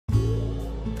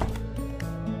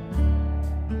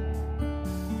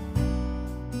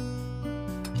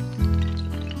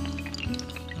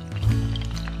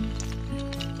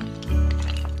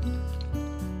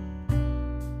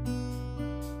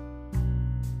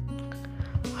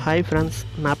Hi friends,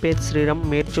 నా పేరు శ్రీరామ్.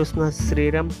 మీరు చూస్తున్న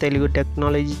శ్రీరామ్ తెలుగు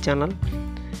టెక్నాలజీ ఛానల్.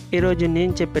 ఈరోజు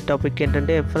నేను చెప్పే టాపిక్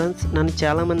ఏంటంటే ఫ్రెండ్స్, నన్ను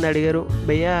చాలామంది అడిగారు,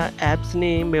 భయ్యా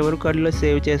యాప్స్ని మెమరీ కార్డులో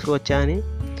సేవ్ చేసుకోవచ్చా అని.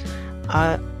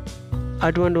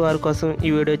 అటువంటి వారి కోసం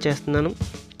ఈ వీడియో చేస్తున్నాను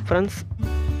ఫ్రెండ్స్.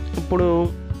 ఇప్పుడు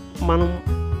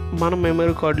మన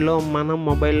మెమరీ కార్డులో మన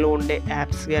మొబైల్లో ఉండే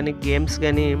యాప్స్ కానీ గేమ్స్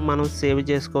కానీ మనం సేవ్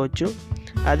చేసుకోవచ్చు.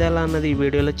 అది ఎలా అన్నది ఈ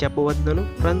వీడియోలో చెప్పబోతున్నాను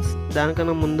ఫ్రెండ్స్.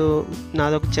 దానికన్నా ముందు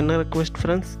నాదొక చిన్న రిక్వెస్ట్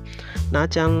ఫ్రెండ్స్, నా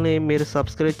ఛానల్ని మీరు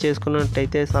సబ్స్క్రైబ్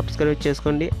చేసుకున్నట్టయితే సబ్స్క్రైబ్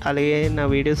చేసుకోండి. అలాగే నా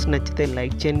వీడియోస్ నచ్చితే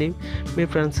లైక్ చేయండి, మీ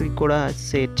ఫ్రెండ్స్కి కూడా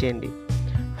షేర్ చేయండి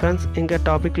ఫ్రెండ్స్. ఇంకా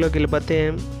టాపిక్లోకి వెళ్ళిపోతే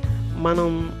మన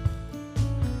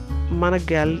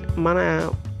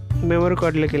మెమరీ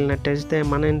కార్డులోకి వెళ్ళినట్టయితే,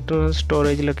 మన ఇంటర్నల్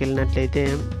స్టోరేజ్లోకి వెళ్ళినట్లయితే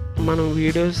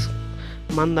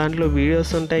మన దాంట్లో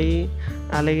వీడియోస్ ఉంటాయి,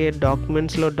 అలాగే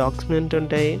డాక్యుమెంట్స్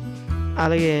ఉంటాయి,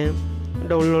 అలాగే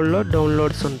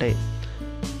డౌన్లోడ్స్ ఉంటాయి.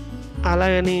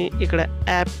 అలాగని ఇక్కడ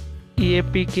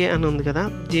ఏపీకే అని ఉంది కదా,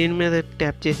 దీని మీద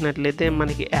ట్యాప్ చేసినట్లయితే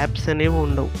మనకి యాప్స్ అనేవి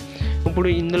ఉండవు. ఇప్పుడు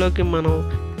ఇందులోకి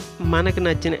మనకు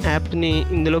నచ్చిన యాప్ని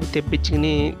ఇందులోకి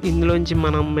తెప్పించుకుని ఇందులోంచి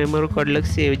మనం మెమరీ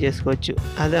కార్డులోకి సేవ్ చేసుకోవచ్చు.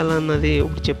 అది ఎలా అన్నది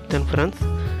ఇప్పుడు చెప్తాను ఫ్రెండ్స్.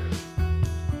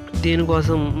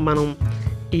 దీనికోసం మనం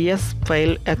ES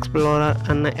ఫైల్ ఎక్స్ప్లోరర్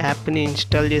అన్న యాప్ని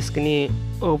ఇన్స్టాల్ చేసుకుని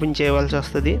ఓపెన్ చేయవలసి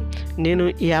వస్తుంది. నేను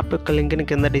ఈ యాప్ యొక్క లింక్ని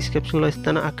కింద డిస్క్రిప్షన్లో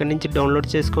ఇస్తాను, అక్కడి నుంచి డౌన్లోడ్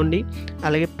చేసుకోండి.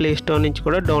 అలాగే ప్లే స్టోర్ నుంచి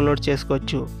కూడా డౌన్లోడ్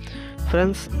చేసుకోవచ్చు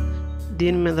ఫ్రెండ్స్.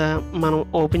 దీని మీద మనం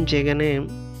ఓపెన్ చేయగానే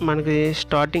మనకి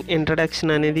స్టార్టింగ్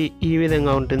ఇంట్రడక్షన్ అనేది ఈ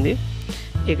విధంగా ఉంటుంది.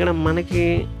 ఇక్కడ మనకి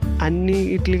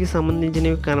అన్నిటికి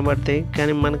సంబంధించినవి కనబడతాయి,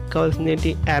 కానీ మనకు కావాల్సింది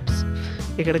ఏంటి, యాప్స్.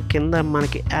 ఇక్కడ కింద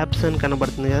మనకి యాప్స్ అని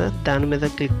కనబడుతుంది కదా, దాని మీద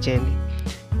క్లిక్ చేయండి.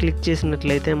 క్లిక్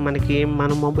చేసినట్లయితే మనకి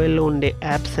మన మొబైల్లో ఉండే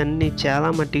యాప్స్ అన్నీ చాలా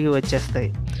మట్టికి వచ్చేస్తాయి.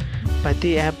 ప్రతి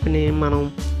యాప్ని మనం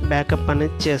బ్యాకప్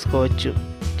అనేది చేసుకోవచ్చు.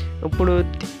 ఇప్పుడు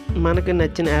మనకి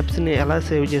నచ్చిన యాప్స్ని ఎలా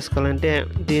సేవ్ చేసుకోవాలంటే,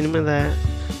 దీని మీద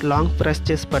లాంగ్ ప్రెస్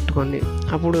చేసి పట్టుకోండి.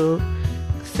 అప్పుడు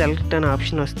సెలెక్ట్ అనే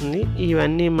ఆప్షన్ వస్తుంది.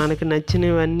 ఇవన్నీ మనకు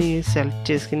నచ్చినవన్నీ సెలెక్ట్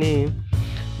చేసుకుని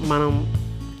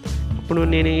ఇప్పుడు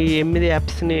నేను ఈ 8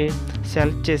 యాప్స్ని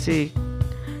సెలెక్ట్ చేసి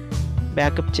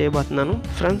బ్యాకప్ చేయబోతున్నాను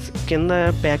ఫ్రెండ్స్. కింద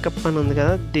బ్యాకప్ అని ఉంది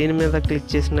కదా, దీని మీద క్లిక్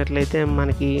చేసినట్లయితే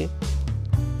మనకి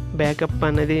బ్యాకప్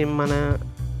అనేది మన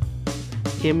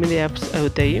 8 యాప్స్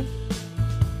అవుతాయి.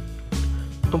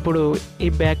 ఇప్పుడు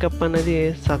ఈ బ్యాకప్ అనేది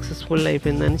సక్సెస్ఫుల్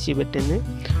అయిపోయిందని చూపెట్టింది.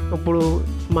 ఇప్పుడు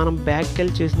మనం బ్యాక్కి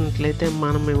వెళ్ళి చూసినట్లయితే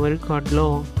మన మెమరీ కార్డులో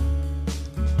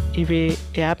ఇవి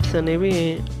యాప్స్ అనేవి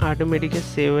ఆటోమేటిక్గా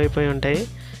సేవ్ అయిపోయి ఉంటాయి.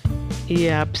 ఈ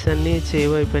యాప్స్ అన్నీ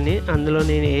సేవ్ అయిపోయినాయి. అందులో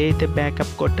నేను ఏదైతే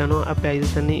బ్యాకప్ కొట్టానో ఆ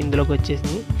పేజెస్ అన్నీ ఇందులోకి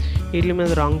వచ్చేసింది. వీటి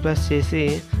మీద రాంగ్ ప్రెస్ చేసి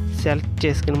సెలెక్ట్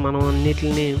చేసుకుని మనం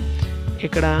అన్నిటిని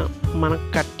ఇక్కడ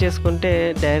కట్ చేసుకుంటే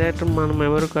డైరెక్ట్ మన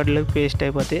మెమరీ కార్డులోకి పేస్ట్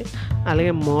అయిపోతాయి.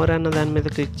 అలాగే మోర్ అన్న దాని మీద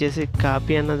క్లిక్ చేసి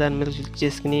కాపీ అన్న దాని మీద క్లిక్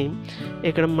చేసుకుని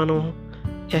ఇక్కడ మనం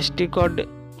SD కార్డ్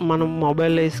మనం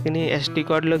మొబైల్లో వేసుకుని SD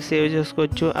కార్డులోకి సేవ్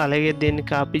చేసుకోవచ్చు. అలాగే దీన్ని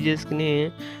కాపీ చేసుకుని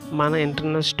మన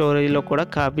ఇంటర్నల్ స్టోరేజ్లో కూడా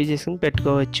కాపీ చేసుకుని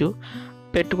పెట్టుకోవచ్చు.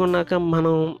 పెట్టుకున్నాక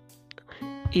మనం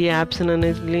ఈ యాప్స్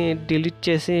అనేది డిలీట్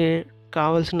చేసి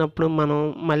కావాల్సినప్పుడు మనం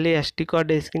మళ్ళీ SD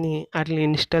కార్డ్ వేసుకుని వాటిని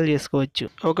ఇన్స్టాల్ చేసుకోవచ్చు.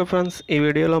 ఓకే ఫ్రెండ్స్, ఈ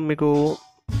వీడియోలో మీకు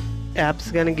యాప్స్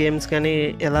కానీ గేమ్స్ కానీ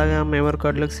ఎలాగ మెమరీ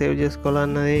కార్డులోకి సేవ్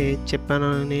చేసుకోవాలన్నది చెప్పాను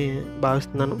అని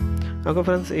భావిస్తున్నాను. ఓకే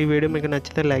ఫ్రెండ్స్, ఈ వీడియో మీకు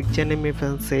నచ్చితే లైక్ చేయండి, మీ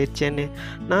ఫ్రెండ్స్ షేర్ చేయండి.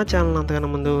 నా ఛానల్ అంతకన్నా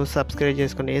ముందు సబ్స్క్రైబ్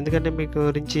చేసుకోండి, ఎందుకంటే మీకు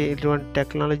గురించి ఇటువంటి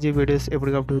టెక్నాలజీ వీడియోస్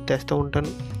ఎప్పటికప్పుడు తెస్తూ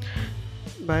ఉంటాను.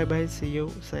 Bye bye, see you,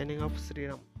 signing off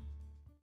Sriram.